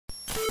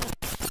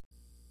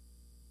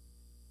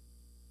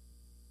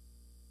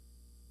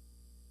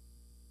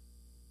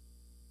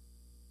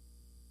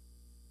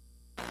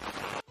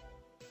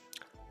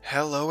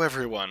Hello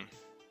everyone,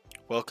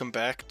 welcome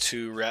back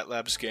to Rat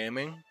Labs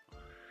Gaming.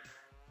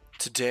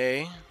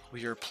 Today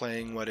we are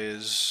playing what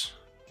is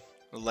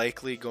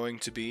likely going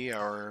to be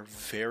our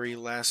very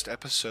last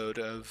episode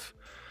of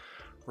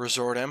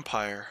Resort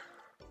Empire.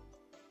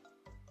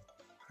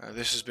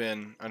 This has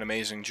been an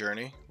amazing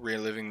journey,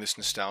 reliving this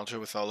nostalgia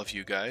with all of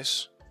you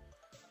guys.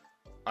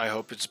 I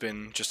hope it's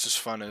been just as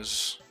fun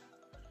as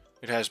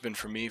it has been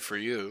for me for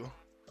you.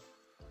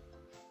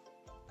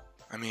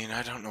 I mean,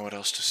 I don't know what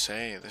else to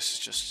say. This is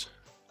just...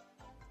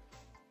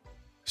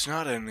 It's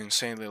not an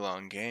insanely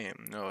long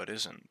game. No, it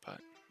isn't. But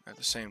at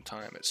the same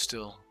time, it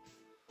still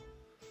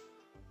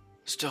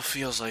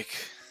feels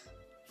like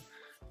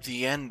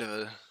the end of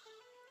a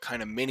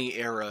kind of mini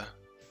era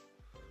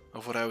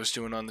of what I was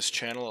doing on this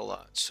channel a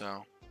lot.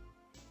 So,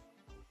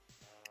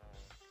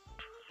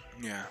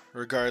 yeah,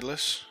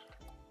 regardless,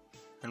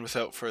 and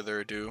without further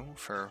ado,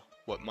 for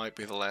what might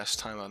be the last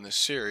time on this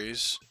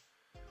series,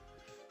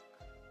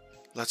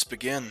 let's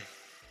begin.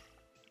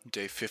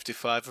 Day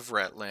 55 of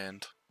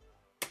Ratland.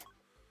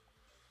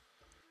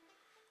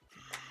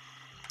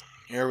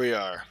 Here we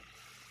are.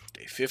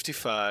 Day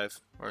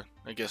 55, or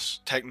I guess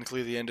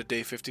technically the end of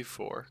day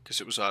 54, because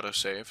it was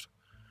auto-saved.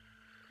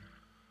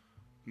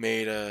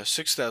 Made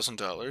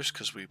 $6,000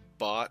 because we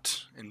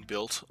bought and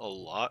built a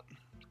lot.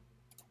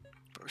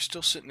 But we're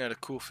still sitting at a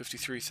cool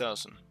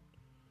 53,000.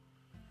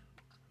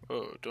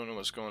 Oh, don't know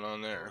what's going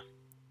on there.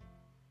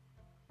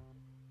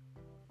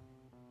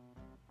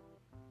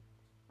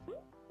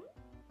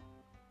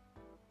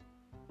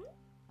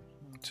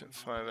 It's at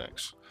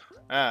 5x.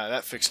 Ah,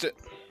 that fixed it.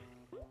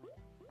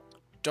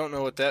 Don't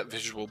know what that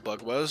visual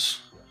bug was.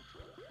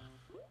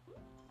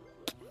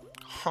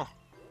 Huh.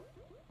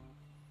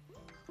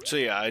 So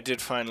yeah, I did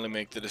finally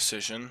make the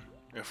decision.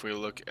 If we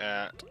look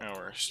at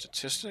our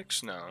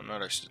statistics, no,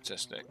 not our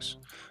statistics,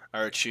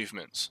 our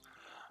achievements.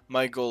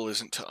 My goal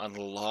isn't to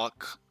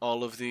unlock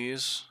all of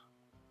these.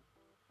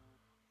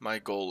 My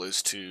goal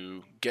is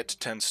to get to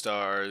 10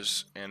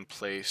 stars and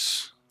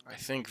place, I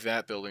think,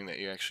 that building that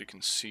you actually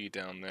can see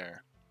down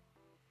there.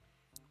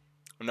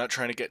 I'm not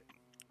trying to get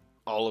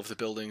all of the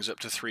buildings up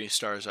to 3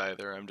 stars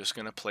either. I'm just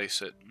gonna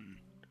place it. And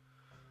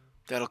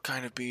that'll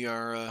kind of be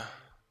our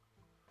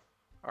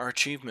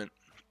achievement.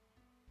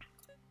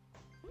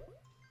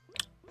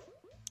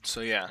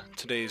 So yeah,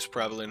 today's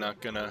probably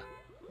not gonna...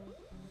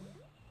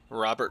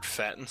 Robert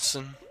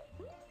Pattinson.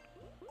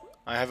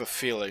 I have a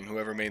feeling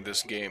whoever made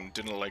this game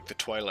didn't like the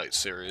Twilight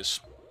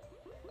series.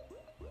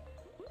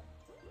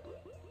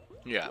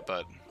 Yeah,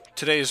 but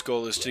today's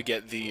goal is to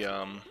get the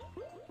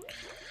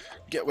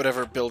get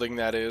whatever building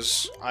that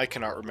is. I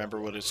cannot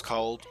remember what it's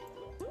called.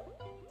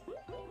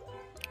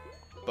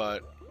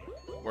 But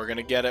we're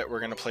gonna get it, we're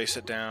gonna place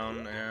it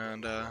down,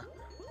 and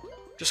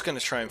just gonna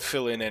try and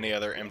fill in any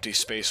other empty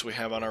space we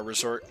have on our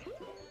resort.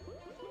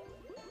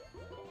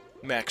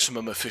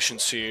 Maximum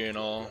efficiency and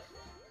all.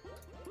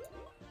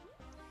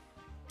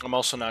 I'm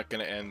also not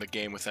gonna end the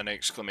game with any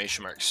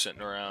exclamation marks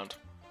sitting around.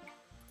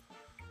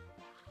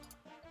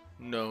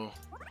 No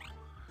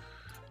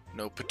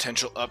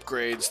potential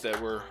upgrades that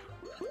were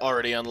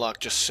already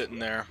unlocked just sitting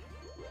there.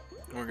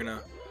 We're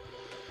gonna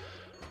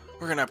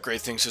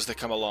upgrade things as they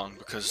come along,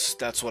 because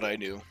that's what I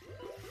do.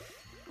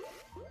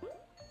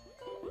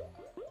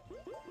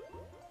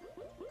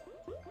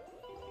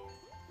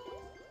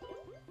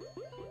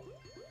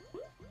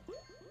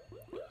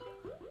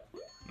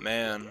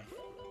 Man.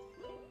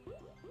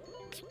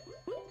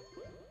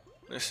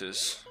 This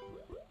is...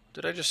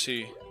 Did I just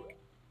see...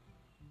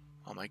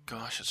 Oh my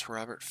gosh, it's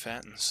Robert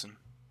Pattinson.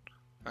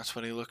 That's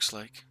what he looks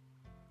like.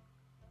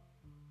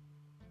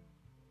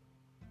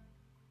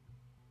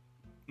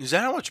 Is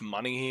that how much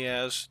money he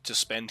has to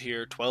spend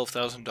here?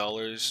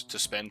 $12,000 to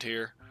spend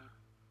here?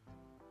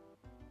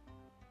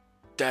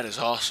 That is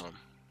awesome.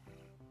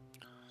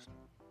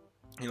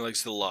 He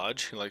likes the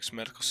lodge, he likes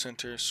medical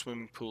center,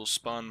 swimming pool,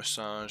 spa and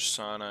massage,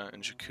 sauna,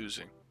 and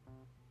jacuzzi.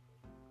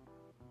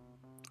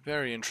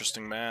 Very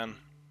interesting man.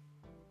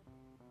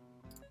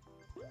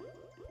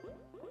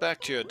 Back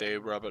to your day,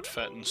 Robert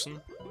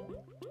Pattinson.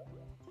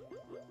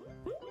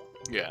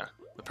 Yeah,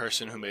 the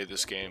person who made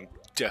this game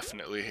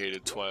definitely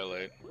hated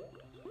Twilight.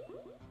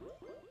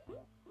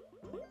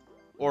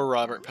 Or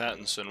Robert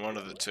Pattinson, one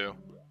of the two.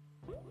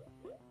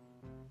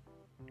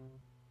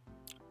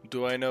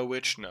 Do I know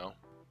which? No.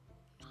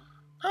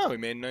 Oh, we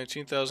made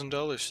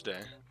 $19,000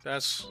 today.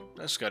 That's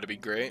gotta be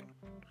great.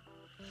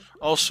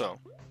 Also,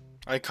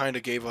 I kinda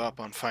gave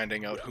up on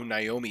finding out who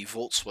Naomi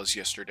Volts was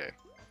yesterday.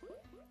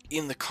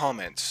 In the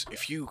comments,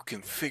 if you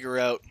can figure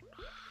out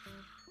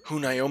who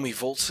Naomi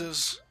Volts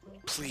is,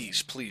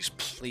 please, please,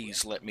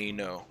 please let me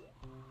know.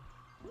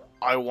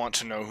 I want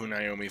to know who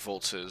Naomi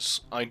Volts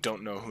is. I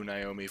don't know who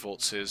Naomi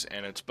Volts is,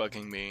 and it's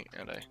bugging me,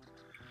 and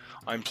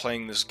I'm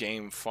playing this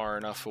game far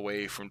enough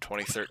away from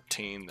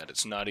 2013 that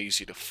it's not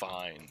easy to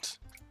find.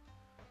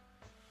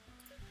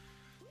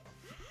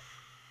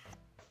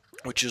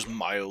 Which is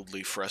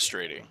mildly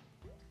frustrating.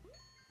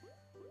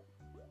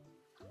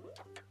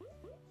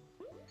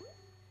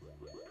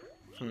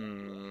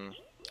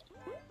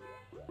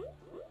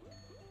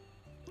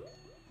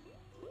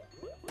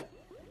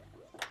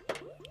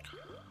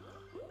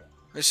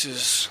 This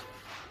is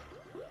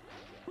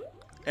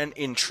an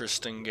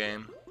interesting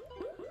game.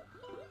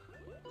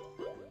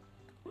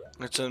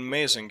 It's an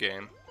amazing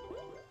game.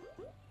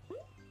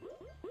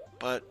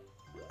 But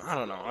I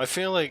don't know. I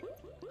feel like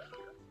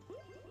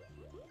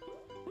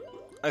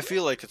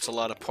it's a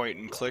lot of point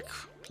and click,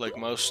 like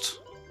most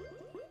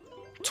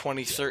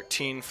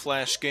 2013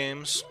 Flash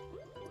games.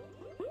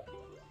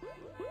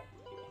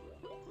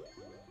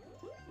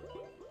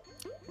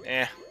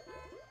 Eh.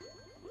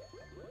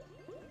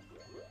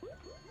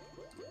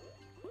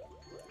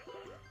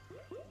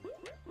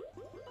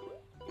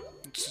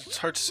 It's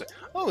hard to say.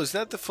 Oh, is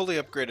that the fully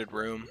upgraded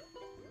room?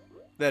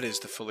 That is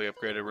the fully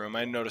upgraded room.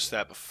 I noticed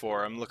that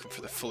before. I'm looking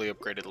for the fully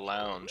upgraded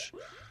lounge.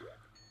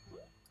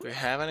 Do we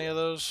have any of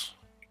those?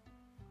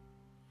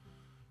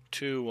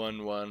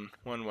 211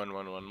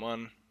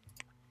 11111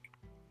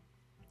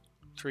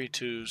 3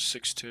 2s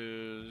 6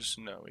 2s.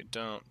 No, we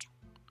don't.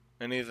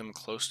 Any of them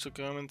close to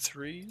going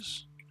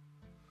 3s?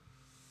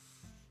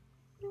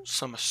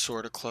 Some are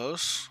sort of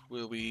close.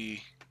 Will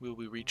we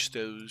reach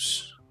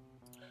those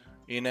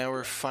in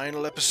our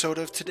final episode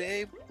of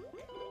today?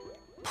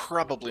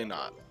 Probably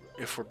not,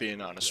 if we're being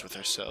honest with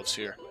ourselves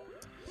here.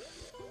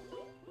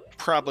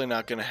 Probably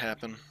not gonna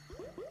happen.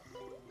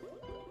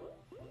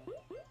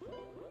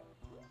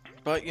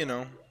 But, you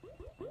know,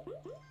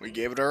 we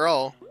gave it our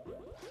all.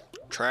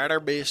 Tried our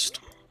best.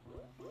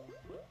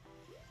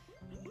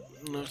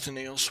 Nothing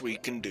else we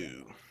can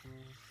do.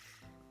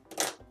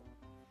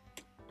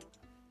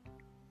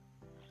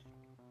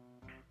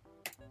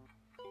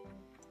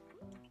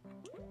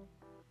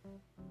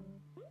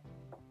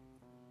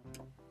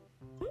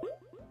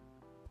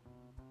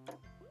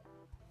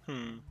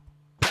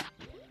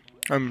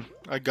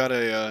 I got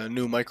a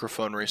new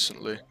microphone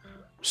recently.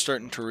 I'm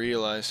starting to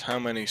realize how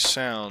many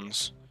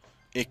sounds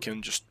it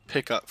can just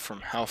pick up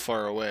from how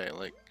far away.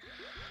 Like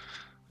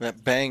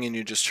that banging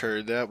you just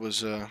heard, that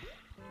was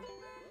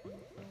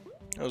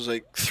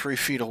like 3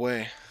 feet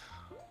away.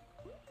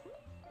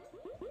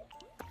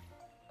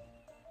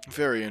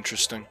 Very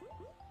interesting.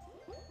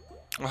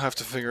 I'll have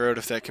to figure out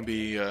if that can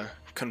be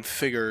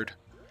configured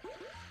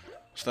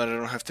so that I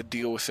don't have to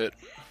deal with it.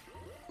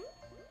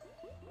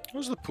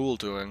 How's the pool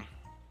doing?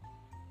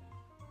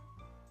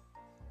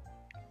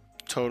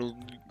 Total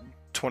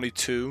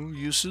 22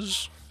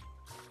 uses.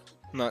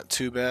 Not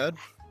too bad.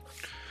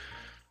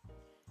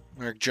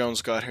 Eric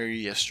Jones got here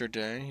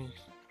yesterday.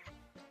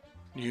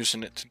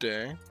 Using it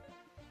today.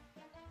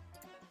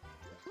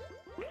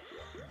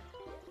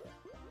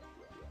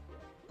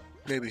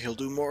 Maybe he'll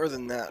do more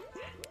than that.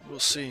 We'll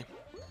see.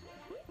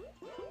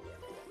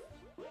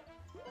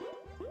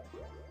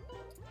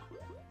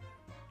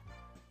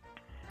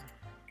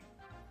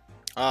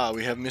 Ah,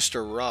 we have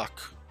Mr. Rock.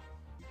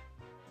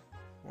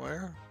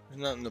 Where? He's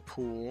not in the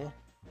pool.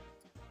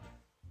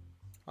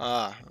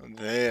 Ah,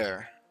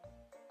 there.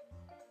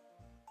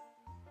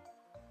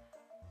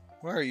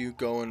 Where are you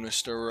going,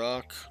 Mr.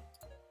 Rock?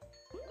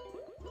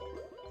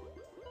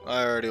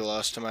 I already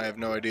lost him. I have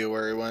no idea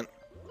where he went.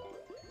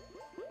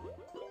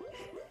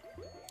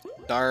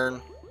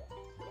 Darn.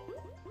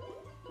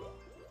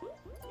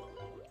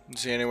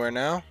 Is he anywhere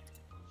now?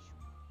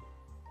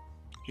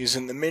 He's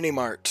in the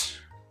mini-mart.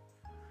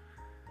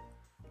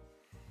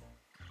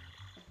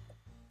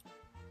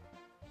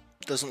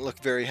 Doesn't look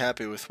very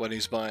happy with what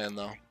he's buying,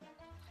 though.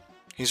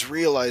 He's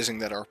realizing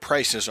that our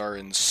prices are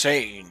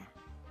insane.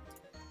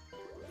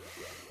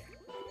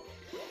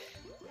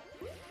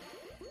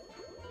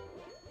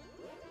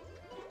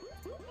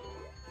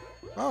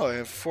 Oh, I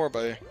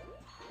have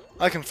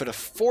I can fit a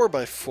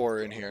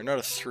 4x4 in here, not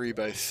a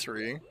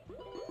 3x3.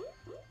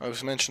 I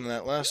was mentioning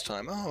that last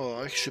time. Oh,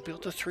 I should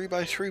build a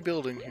 3x3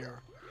 building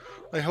here.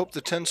 I hope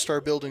the 10-star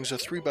building's a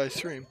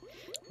 3x3.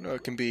 No,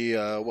 it can be,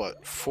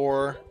 what,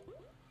 4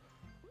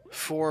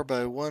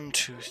 by 1,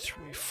 2,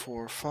 3,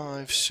 4,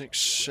 5, 6,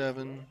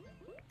 7.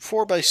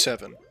 4 by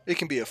 7. It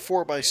can be a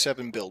 4 by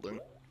 7 building.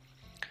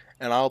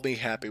 And I'll be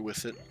happy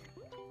with it.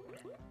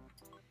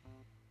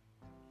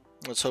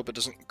 Let's hope it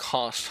doesn't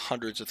cost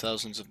hundreds of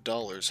thousands of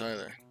dollars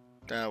either.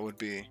 That would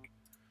be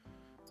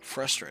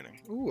frustrating.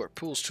 Ooh, our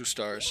pool's 2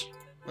 stars.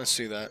 Let's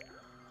see that.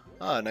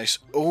 Ah, nice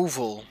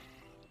oval.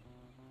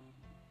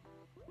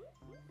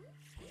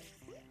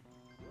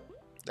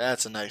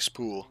 That's a nice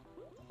pool.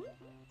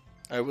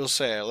 I will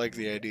say I like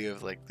the idea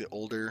of like the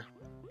older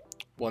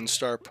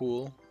 1-star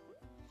pool.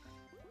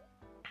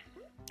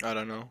 I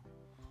don't know.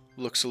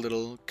 Looks a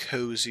little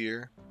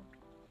cozier.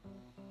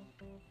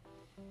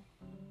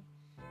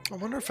 I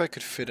wonder if I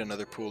could fit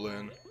another pool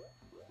in.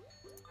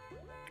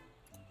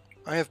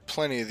 I have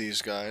plenty of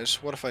these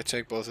guys. What if I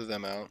take both of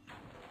them out?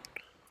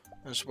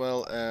 As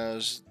well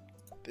as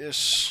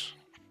this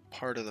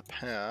part of the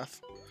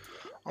path.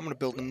 I'm going to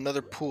build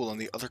another pool on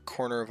the other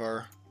corner of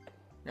our...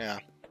 Yeah.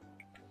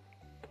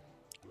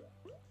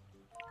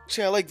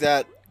 See, I like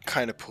that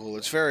kind of pool.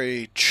 It's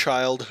very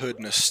childhood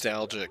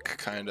nostalgic,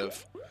 kind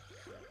of.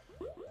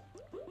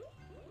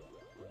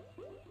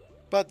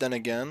 But then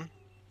again,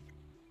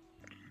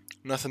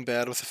 nothing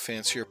bad with a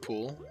fancier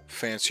pool,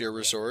 fancier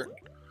resort.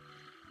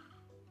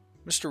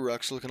 Mr.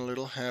 Rock's looking a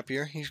little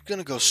happier. He's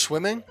gonna go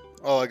swimming?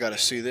 Oh, I gotta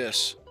see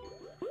this.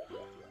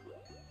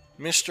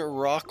 Mr.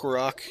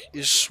 Rock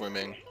is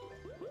swimming.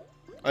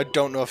 I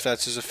don't know if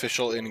that's his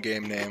official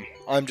in-game name.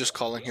 I'm just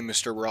calling him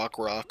Mr. Rock.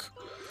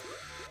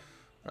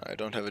 I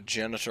don't have a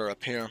janitor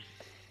up here.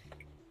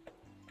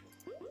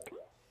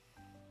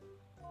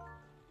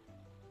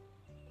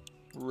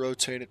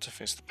 Rotate it to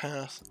face the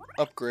path.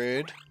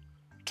 Upgrade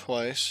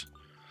twice.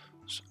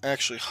 So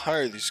actually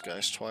hire these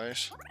guys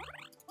twice.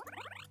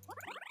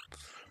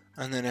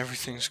 And then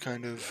everything's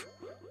kind of,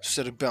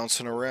 instead of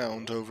bouncing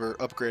around over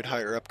upgrade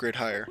higher,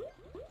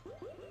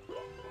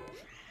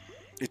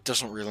 it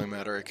doesn't really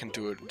matter. I can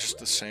do it just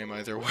the same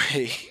either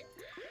way.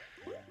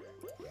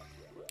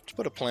 Let's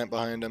put a plant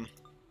behind him.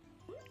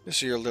 This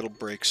is your little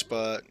break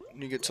spot.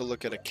 You get to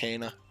look at a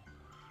canna.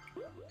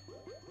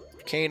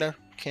 Canna.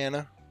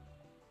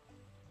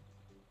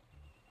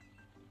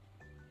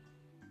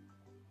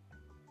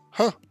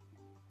 Huh.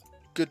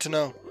 Good to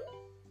know.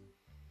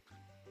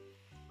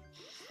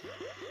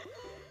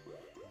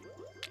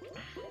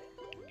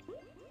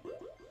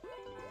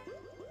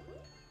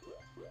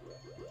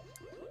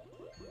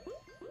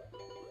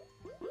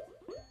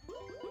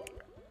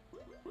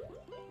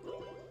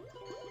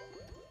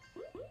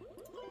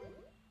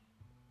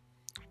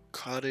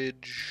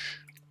 Cottage.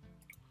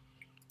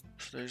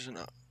 So there's a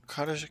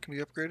cottage that can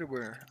be upgraded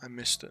where? I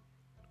missed it.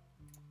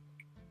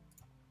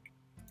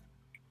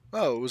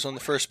 Oh, it was on the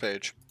first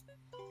page.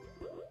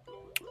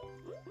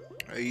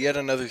 Yet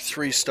another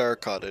 3-star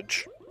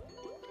cottage.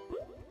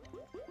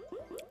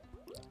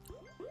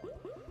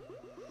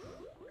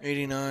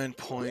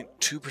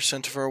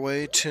 89.2% of our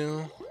way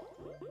to...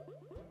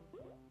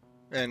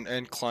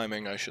 And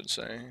climbing, I should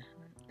say.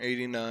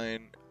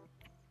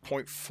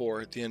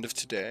 89.4 at the end of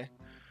today.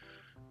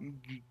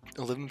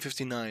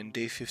 11:59,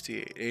 day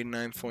 58.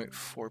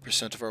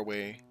 89.4% of our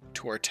way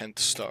to our 10th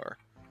star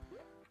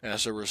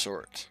as a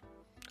resort.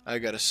 I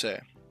gotta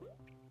say,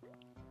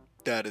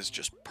 that is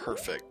just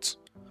perfect.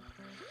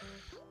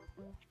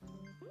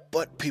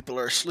 But people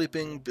are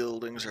sleeping,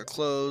 buildings are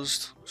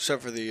closed,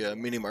 except for the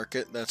mini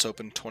market, that's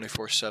open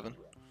 24/7.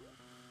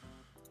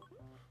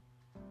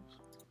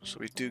 So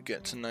we do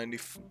get to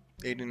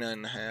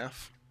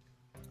 89.5.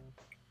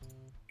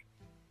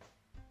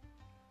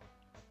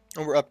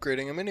 And we're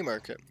upgrading a mini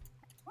market.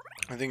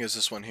 I think it's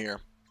this one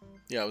here.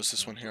 Yeah, it was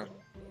this one here.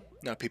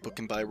 Now people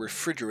can buy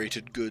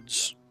refrigerated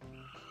goods.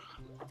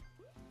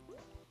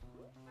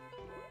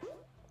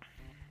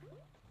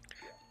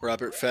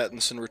 Robert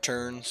Pattinson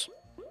returns.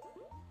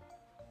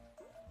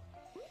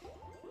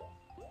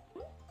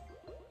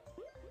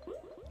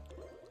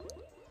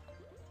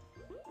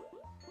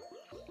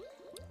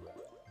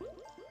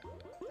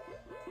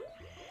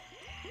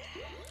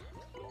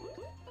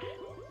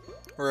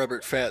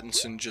 Robert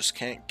Pattinson just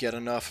can't get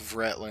enough of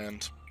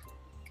Ratland.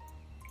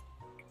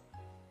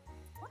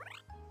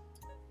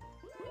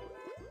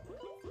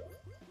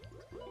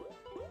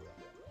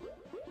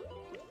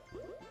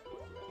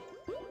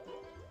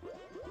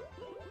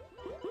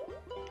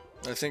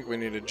 I think we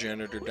need a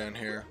janitor down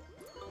here.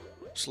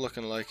 It's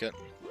looking like it.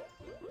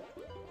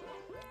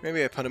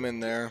 Maybe I put him in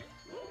there.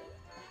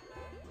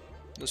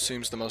 This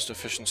seems the most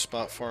efficient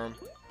spot for him.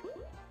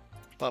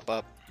 Pop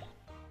up.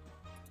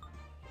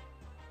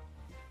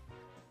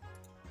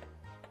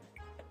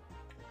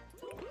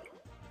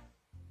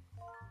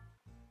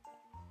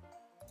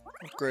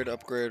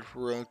 Upgrade,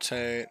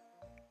 rotate,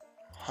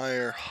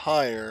 higher,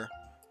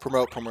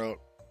 promote.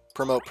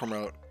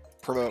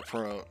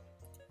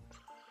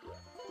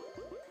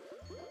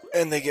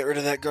 And they get rid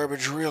of that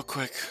garbage real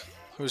quick.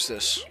 Who's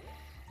this?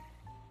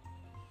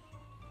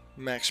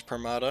 Max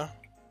Permata.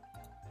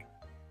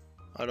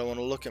 I don't want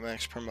to look at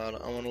Max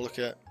Permata. I want to look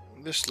at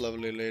this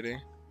lovely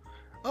lady.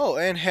 Oh,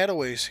 Anne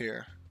Hathaway's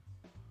here.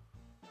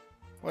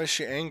 Why is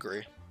she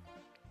angry?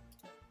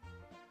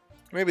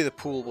 Maybe the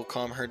pool will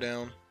calm her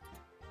down.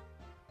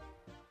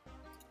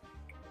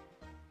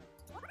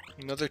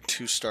 Another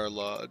 2-star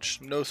lodge.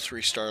 No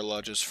 3-star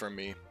lodges for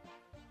me.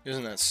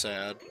 Isn't that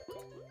sad?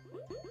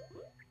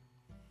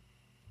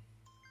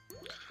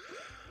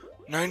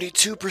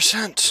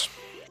 92%!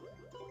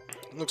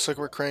 Looks like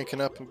we're cranking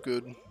up a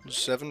good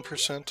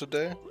 7% a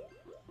day.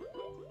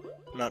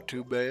 Not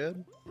too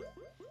bad.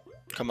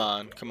 Come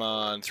on.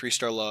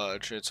 3-star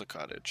lodge. It's a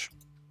cottage.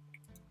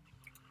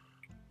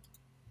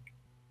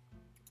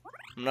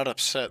 I'm not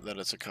upset that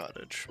it's a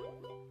cottage.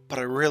 But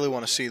I really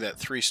want to see that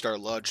 3-star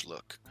lodge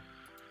look.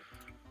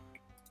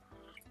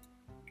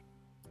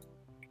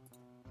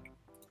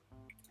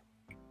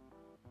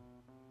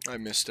 I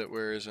missed it.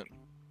 Where is it?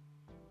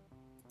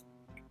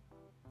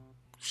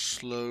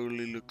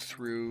 Slowly look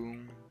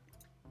through.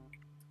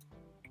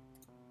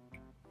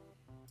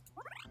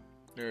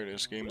 There it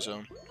is, game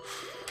zone.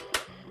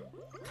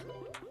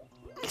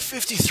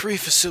 53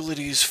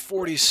 facilities,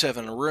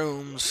 47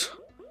 rooms,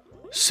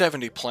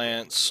 70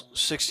 plants,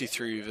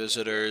 63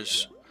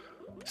 visitors,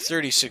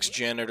 36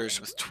 janitors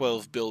with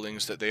 12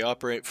 buildings that they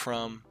operate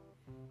from,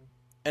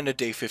 and a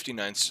day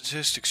 59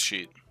 statistics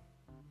sheet.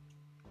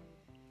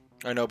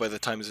 I know by the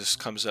time this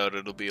comes out,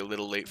 it'll be a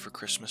little late for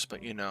Christmas,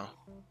 but you know.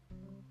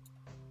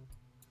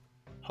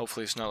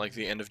 Hopefully it's not like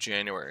the end of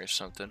January or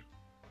something.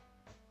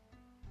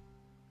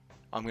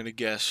 I'm gonna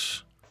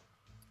guess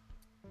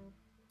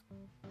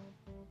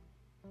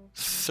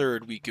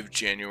third week of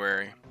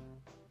January,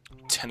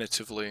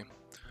 tentatively.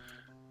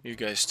 You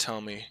guys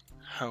tell me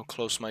how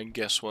close my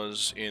guess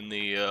was in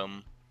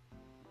the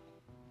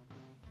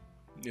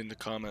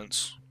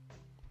comments.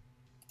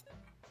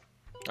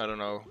 I don't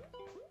know,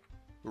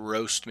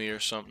 roast me or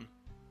something.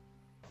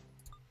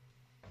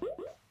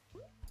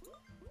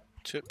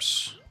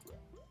 Tips?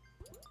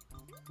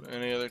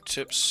 Any other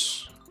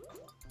tips?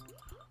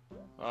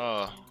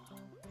 Oh.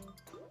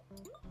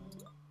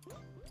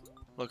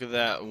 Look at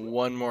that,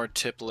 one more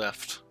tip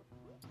left.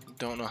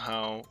 Don't know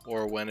how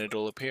or when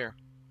it'll appear.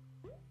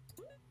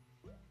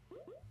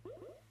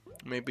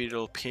 Maybe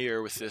it'll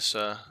appear with this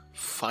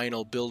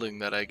final building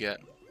that I get.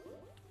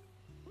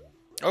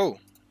 Oh!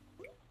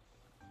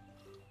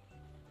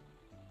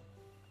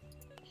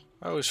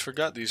 I always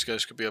forgot these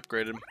guys could be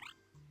upgraded.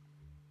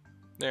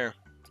 There.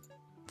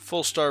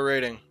 Full star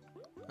rating.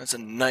 That's a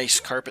nice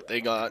carpet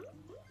they got.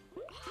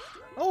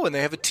 Oh, and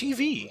they have a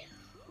TV.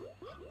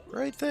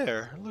 Right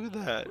there. Look at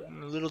that.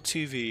 A little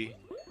TV.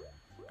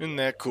 Isn't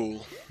that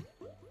cool?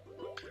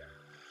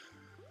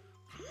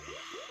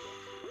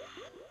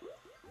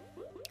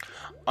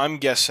 I'm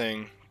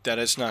guessing that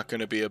it's not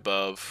going to be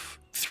above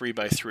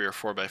 3x3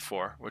 or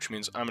 4x4, which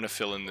means I'm going to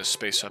fill in this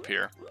space up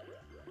here.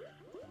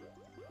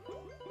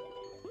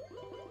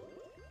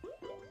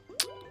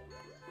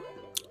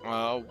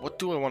 What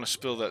do I want to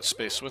fill that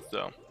space with,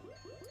 though?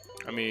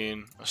 I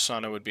mean, a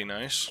sauna would be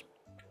nice.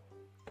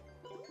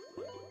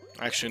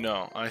 Actually,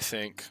 no. I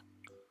think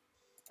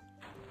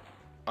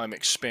I'm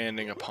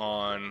expanding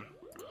upon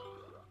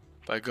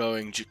by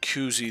going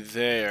jacuzzi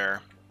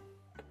there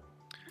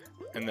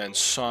and then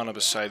sauna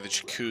beside the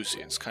jacuzzi.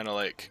 It's kind of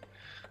like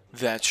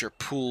that's your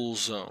pool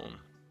zone.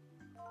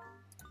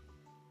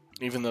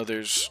 Even though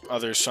there's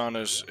other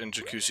saunas and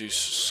jacuzzis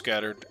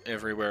scattered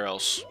everywhere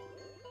else,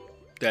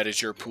 that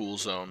is your pool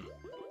zone.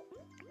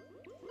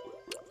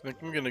 I think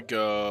I'm gonna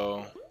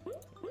go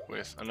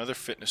with another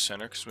fitness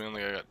center because we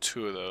only got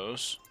 2 of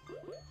those.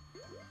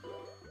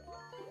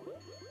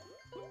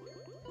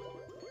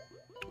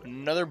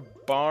 Another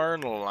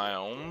barn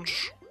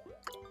lounge.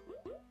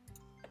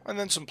 And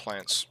then some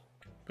plants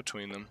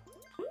between them.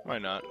 Why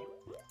not?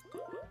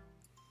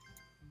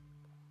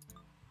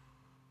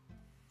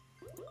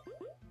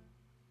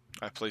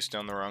 I placed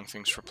down the wrong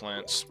things for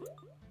plants.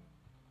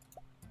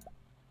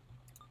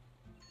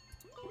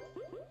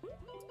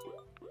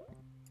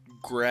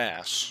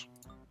 Grass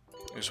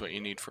is what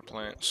you need for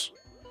plants.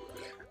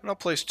 And I'll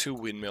place 2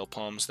 windmill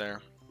palms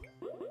there.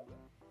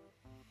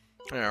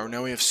 There,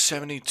 now we have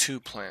 72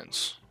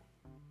 plants.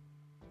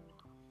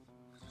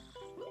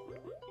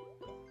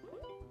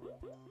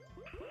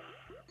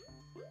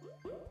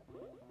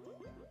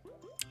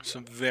 It's a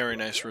very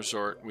nice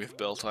resort we've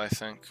built, I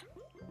think.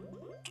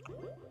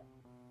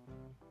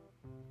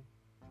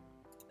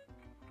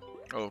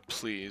 Oh,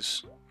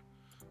 please.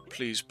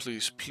 Please,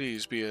 please,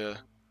 please be a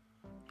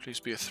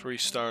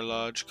 3-star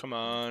lodge. Come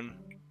on.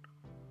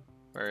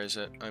 Where is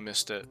it? I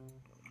missed it.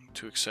 I'm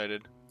too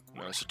excited.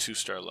 No, it's a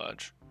 2-star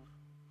lodge.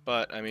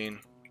 But, I mean,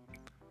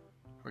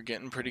 we're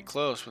getting pretty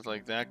close with,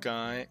 like, that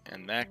guy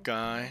and that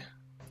guy.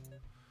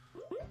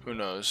 Who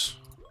knows?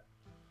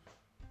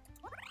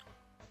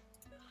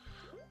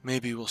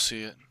 Maybe we'll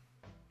see it.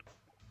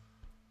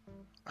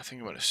 I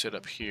think I'm going to sit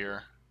up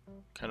here.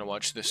 Kind of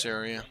watch this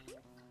area.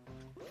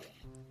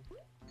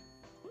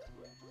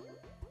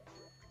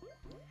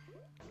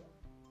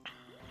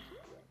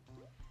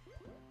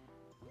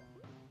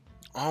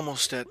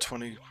 Almost at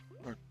 20...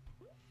 or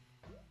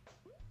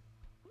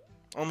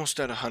almost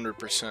at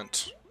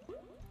 100%.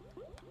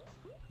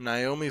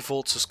 Naomi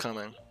Volts is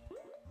coming.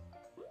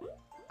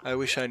 I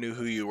wish I knew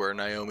who you were,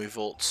 Naomi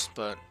Volts,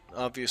 but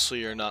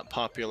obviously you're not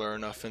popular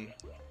enough in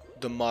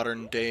the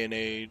modern day and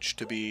age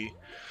to be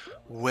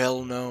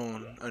well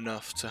known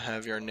enough to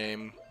have your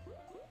name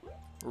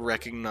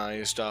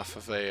recognized off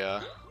of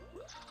a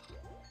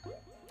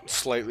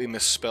slightly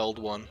misspelled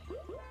one.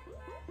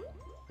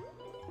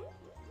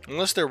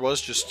 Unless there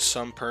was just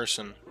some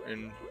person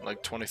in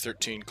like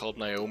 2013 called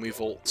Naomi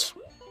Volts.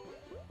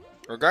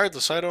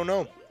 Regardless, I don't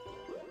know.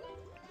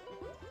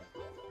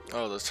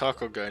 Oh, the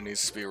taco guy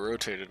needs to be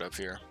rotated up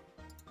here.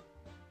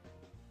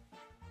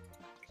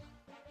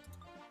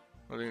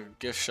 I think the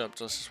gift shop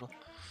does as well.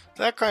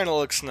 That kind of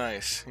looks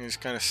nice. He's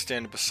kind of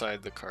standing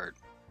beside the cart.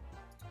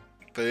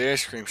 But the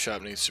ice cream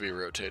shop needs to be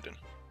rotated.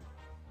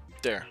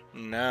 There.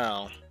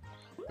 Now,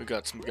 we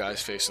got some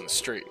guys facing the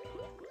street.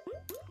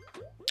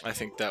 I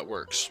think that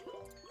works.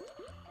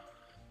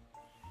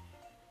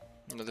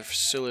 Another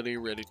facility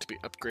ready to be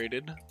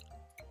upgraded.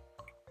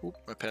 Oop,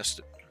 I passed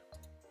it.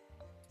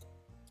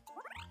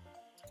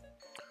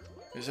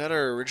 Is that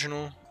our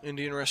original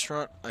Indian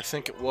restaurant? I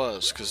think it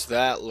was, because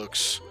that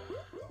looks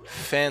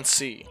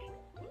fancy.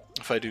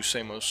 If I do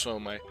say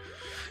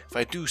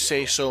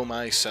so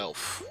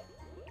myself.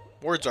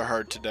 Words are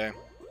hard today.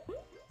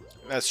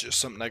 That's just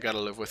something I gotta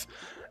live with.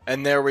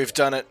 And there, we've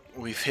done it.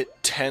 We've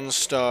hit 10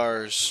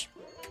 stars.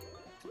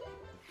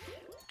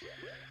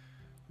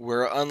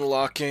 We're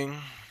unlocking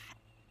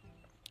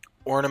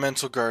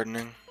ornamental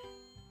gardening.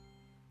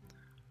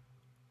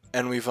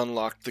 And we've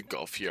unlocked the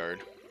golf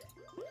yard.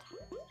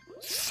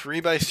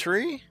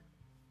 3x3?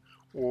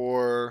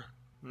 Or...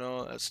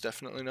 no, that's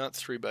definitely not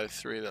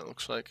 3x3. That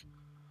looks like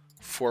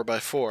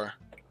 4x4.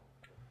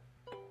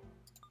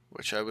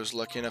 Which I was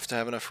lucky enough to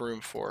have enough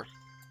room for.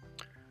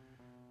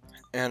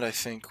 And I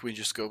think we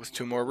just go with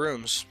 2 more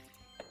rooms.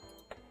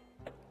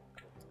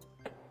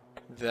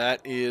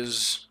 That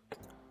is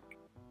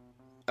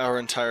our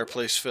entire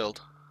place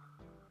filled.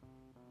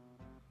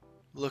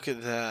 Look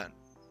at that.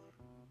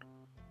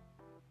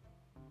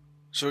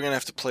 So we're going to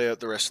have to play out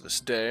the rest of this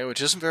day,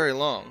 which isn't very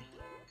long.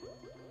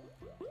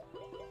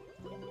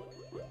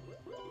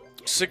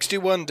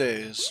 61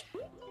 days.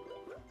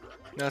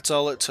 That's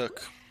all it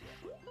took.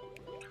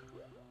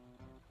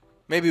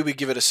 Maybe we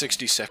give it a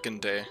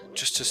 60-second day,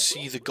 just to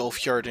see the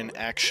golf yard in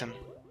action.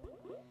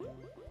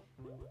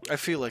 I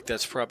feel like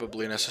that's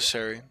probably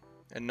necessary,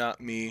 and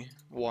not me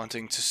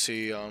wanting to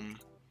see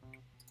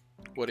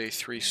what a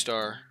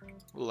 3-star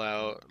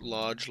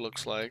lodge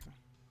looks like.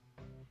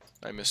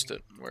 I missed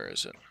it. Where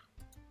is it?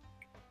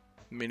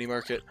 Mini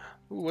market.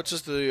 Ooh, what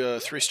does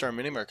the 3-star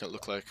mini market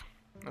look like?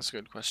 That's a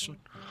good question.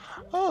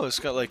 Oh, it's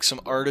got like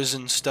some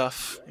artisan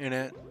stuff in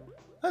it.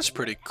 That's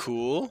pretty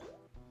cool.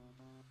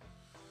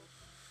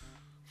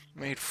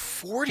 Made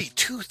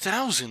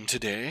 42,000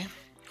 today.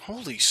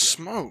 Holy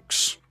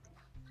smokes.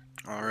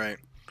 Alright.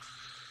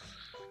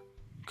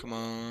 Come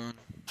on.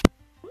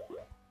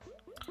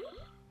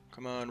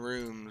 Come on,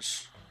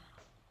 rooms.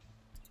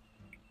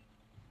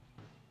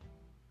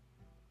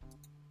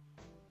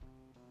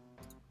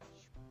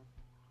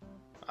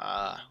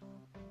 Ah.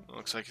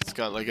 Looks like it's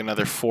got like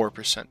another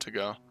 4% to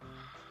go.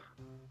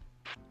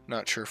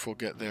 Not sure if we'll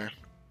get there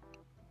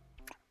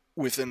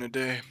within a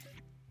day.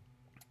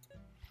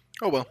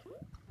 Oh well.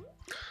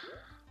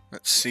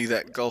 Let's see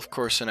that golf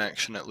course in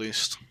action at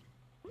least.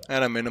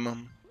 At a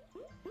minimum.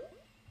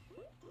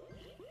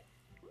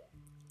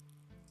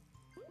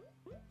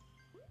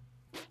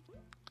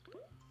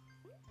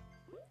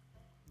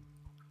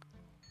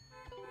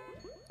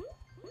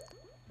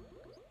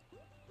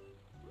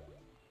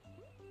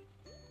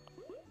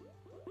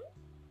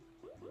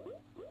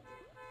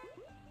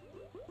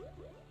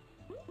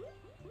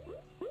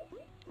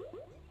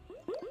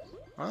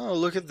 Oh,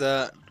 look at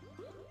that.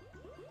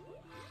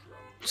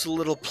 It's a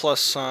little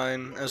plus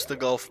sign as the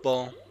golf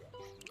ball.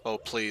 Oh,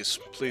 please.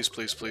 Please,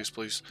 please, please,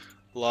 please.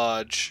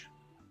 Lodge.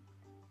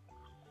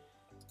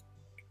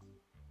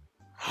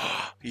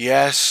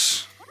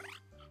 Yes!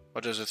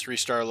 What does a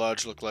 3-star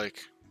lodge look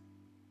like?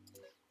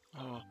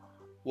 Oh.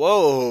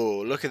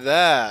 Whoa, look at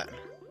that.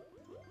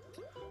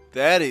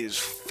 That is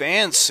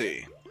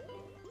fancy.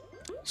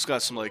 It's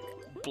got some, like,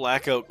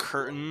 blackout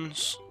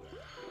curtains.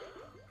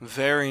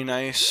 Very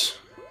nice.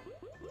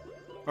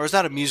 Or is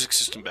that a music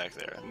system back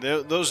there?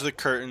 Those are the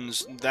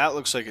curtains. That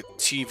looks like a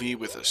TV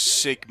with a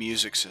sick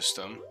music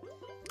system.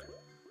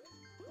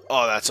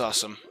 Oh, that's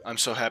awesome. I'm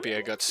so happy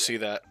I got to see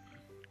that.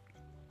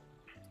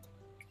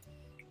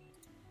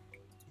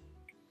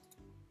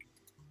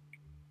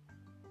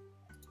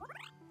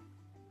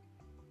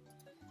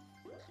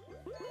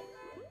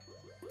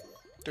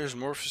 There's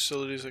more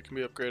facilities that can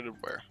be upgraded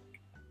where?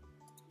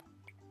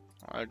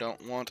 I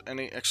don't want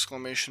any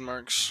exclamation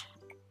marks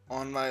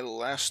on my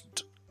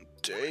last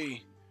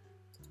day.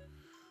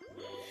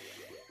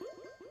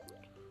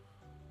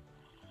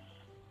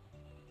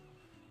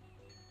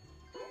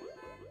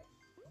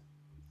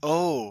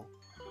 Oh.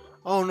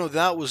 Oh no,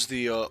 that was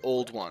the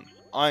old one.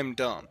 I'm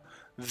dumb.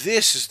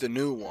 This is the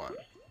new one.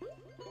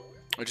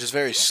 Which is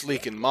very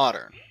sleek and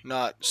modern,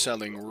 not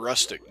selling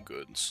rustic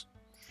goods.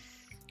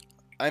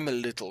 I'm a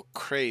little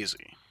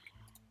crazy.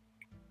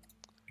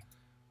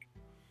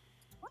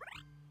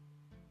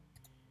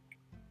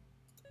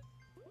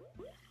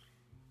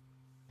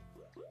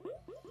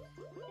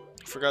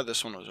 Forgot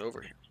this one was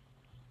over here.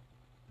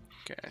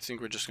 Okay, I think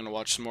we're just gonna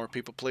watch some more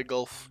people play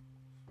golf.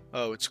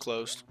 Oh, it's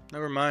closed.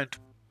 Never mind.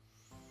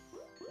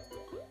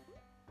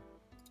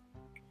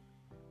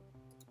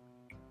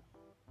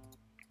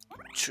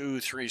 Two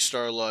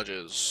 3-star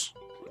lodges.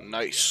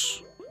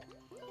 Nice.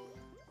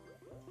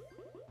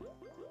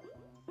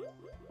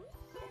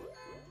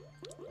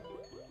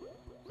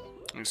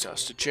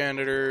 Exhausted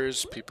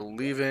janitors, people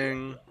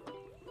leaving.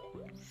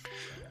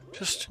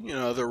 Just, you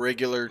know, the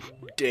regular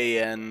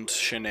day-end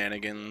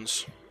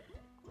shenanigans.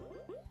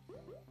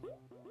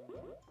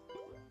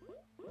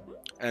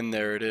 And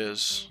there it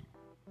is.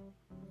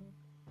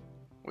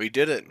 We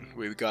did it.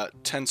 We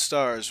got 10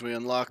 stars. We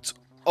unlocked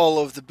all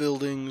of the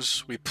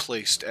buildings. We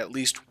placed at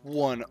least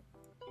one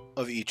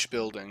of each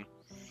building.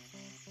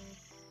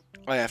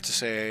 I have to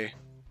say,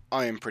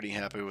 I am pretty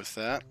happy with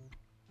that.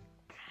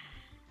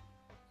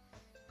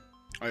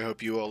 I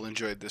hope you all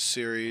enjoyed this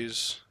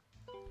series.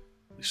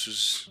 This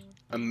was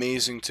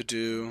amazing to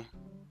do.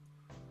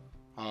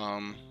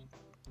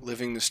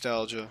 Living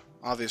nostalgia.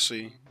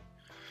 Obviously,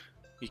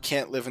 You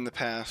can't live in the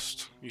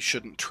past. You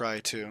shouldn't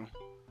try to.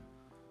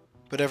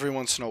 But every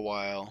once in a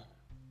while,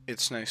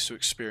 it's nice to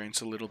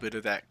experience a little bit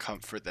of that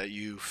comfort that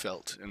you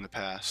felt in the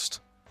past.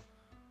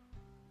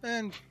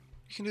 And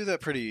you can do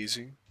that pretty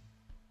easy.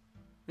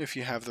 If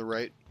you have the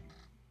right,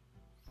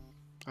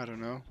 I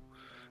don't know,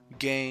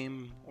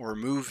 game or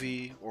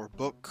movie or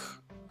book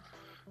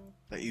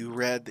that you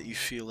read that you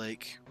feel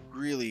like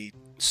really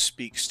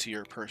speaks to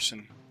your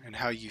person and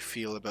how you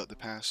feel about the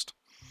past.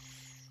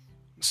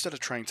 Instead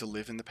of trying to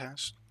live in the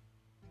past,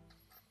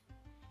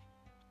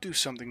 do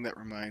something that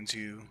reminds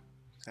you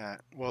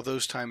that while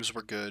those times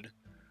were good,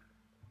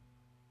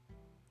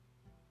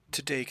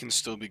 today can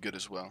still be good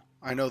as well.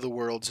 I know the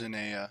world's in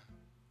a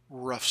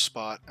rough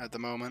spot at the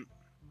moment,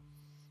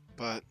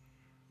 but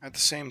at the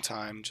same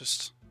time,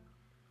 just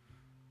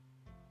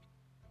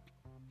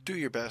do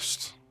your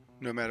best,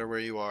 no matter where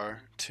you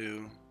are,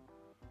 to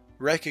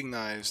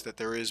recognize that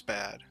there is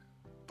bad,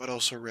 but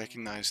also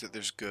recognize that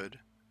there's good,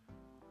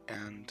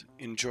 and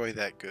enjoy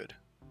that good.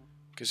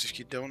 Because if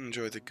you don't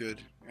enjoy the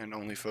good and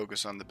only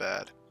focus on the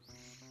bad,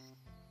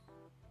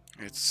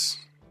 it's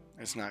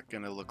not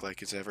going to look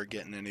like it's ever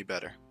getting any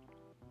better.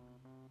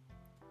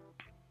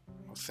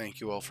 Well,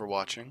 thank you all for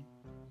watching.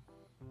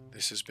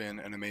 This has been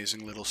an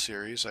amazing little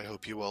series. I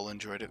hope you all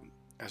enjoyed it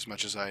as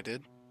much as I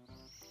did.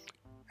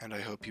 And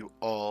I hope you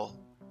all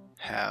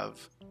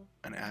have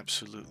an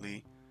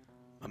absolutely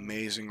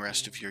amazing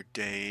rest of your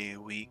day,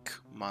 week,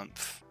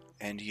 month,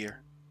 and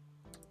year.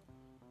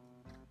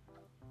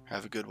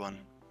 Have a good one.